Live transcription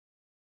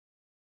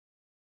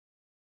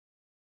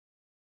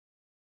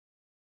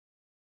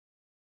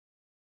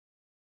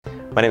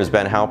My name is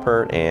Ben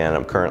Halpert, and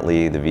I'm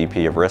currently the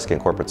VP of Risk and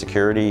Corporate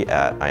Security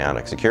at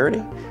Ionic Security.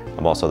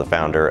 I'm also the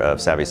founder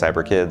of Savvy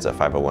Cyber Kids, a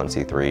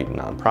 501c3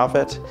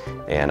 nonprofit,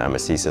 and I'm a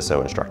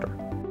CCISO instructor.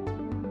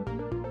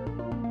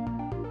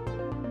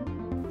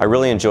 I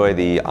really enjoy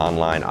the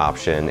online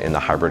option in the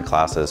hybrid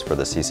classes for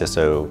the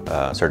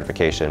CCISO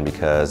certification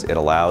because it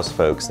allows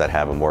folks that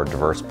have a more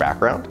diverse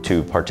background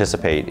to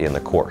participate in the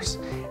course.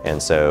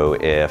 And so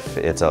if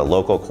it's a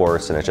local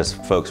course and it's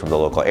just folks from the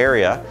local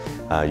area,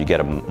 you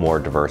get a more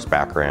diverse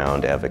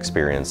background of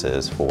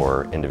experiences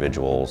for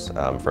individuals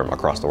from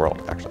across the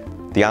world, actually.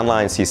 The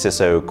online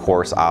CCISO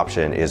course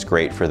option is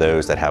great for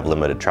those that have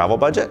limited travel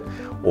budget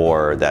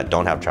or that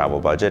don't have travel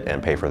budget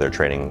and pay for their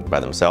training by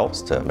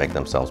themselves to make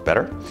themselves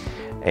better.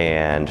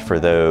 And for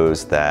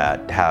those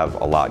that have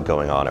a lot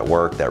going on at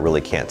work that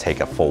really can't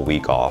take a full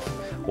week off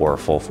or a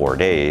full 4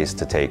 days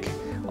to take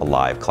a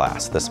live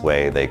class. This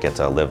way they get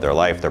to live their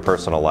life, their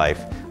personal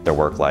life, their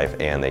work life,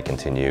 and they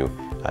continue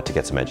to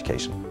get some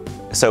education.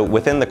 So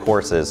within the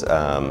courses,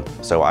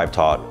 so I've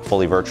taught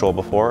fully virtual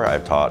before,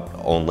 I've taught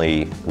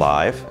only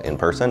live in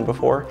person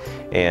before,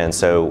 and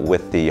so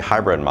with the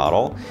hybrid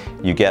model,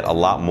 you get a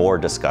lot more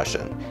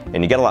discussion.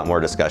 And you get a lot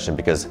more discussion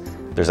because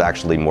there's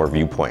actually more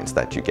viewpoints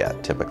that you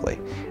get typically.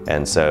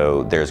 And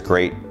so there's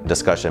great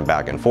discussion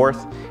back and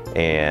forth,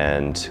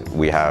 and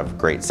we have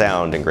great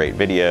sound and great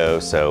video,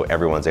 so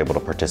everyone's able to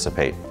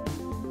participate.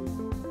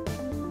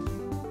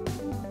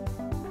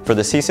 For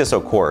the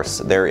CCISO course,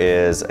 there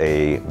is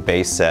a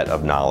base set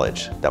of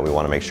knowledge that we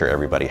want to make sure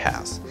everybody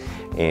has.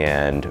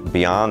 And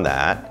beyond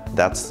that,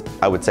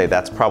 I would say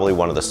that's probably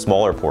one of the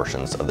smaller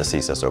portions of the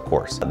CCISO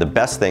course. The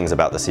best things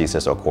about the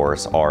CCISO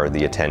course are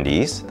the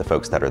attendees, the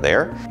folks that are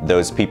there.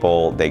 Those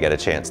people, they get a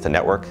chance to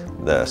network,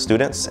 the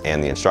students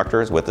and the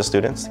instructors with the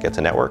students get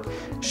to network,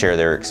 share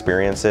their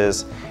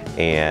experiences,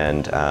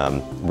 and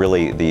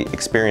really the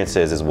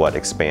experiences is what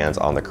expands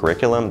on the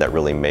curriculum that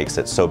really makes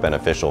it so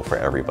beneficial for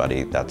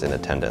everybody that's in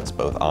attendance,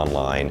 both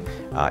online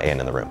and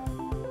in the room.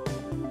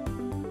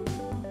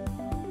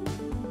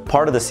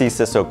 Part of the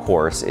CCISO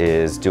course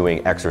is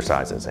doing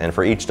exercises, and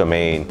for each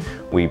domain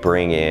we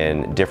bring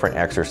in different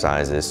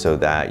exercises so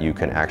that you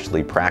can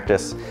actually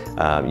practice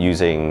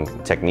using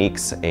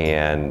techniques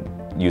and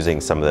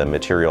using some of the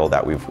material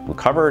that we've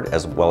covered,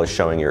 as well as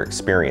showing your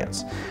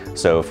experience.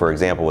 So for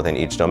example, within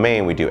each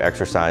domain we do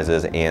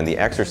exercises, and the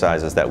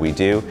exercises that we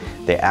do,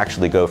 they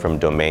actually go from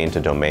domain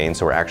to domain,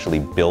 so we're actually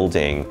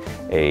building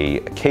a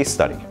case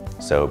study.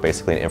 So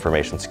basically an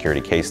information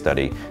security case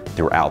study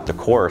throughout the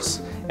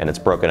course, and it's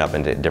broken up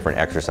into different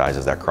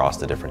exercises that cross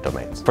the different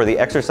domains. For the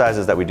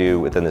exercises that we do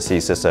within the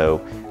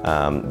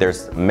CCISO,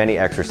 there's many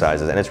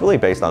exercises, and it's really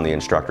based on the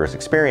instructor's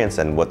experience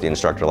and what the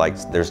instructor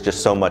likes. There's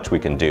just so much we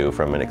can do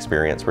from an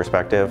experience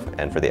perspective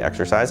and for the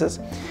exercises.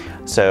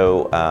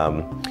 So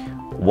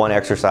one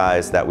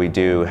exercise that we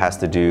do has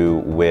to do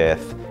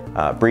with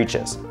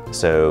breaches.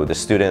 So the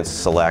students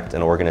select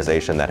an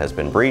organization that has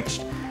been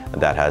breached,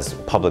 that has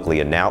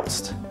publicly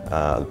announced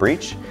the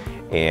breach,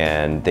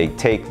 and they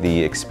take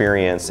the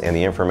experience and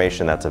the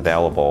information that's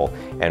available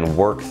and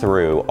work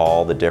through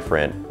all the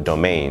different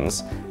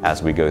domains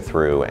as we go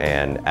through,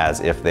 and as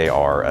if they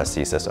are a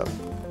CCISO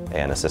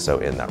and a CISO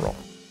in that role.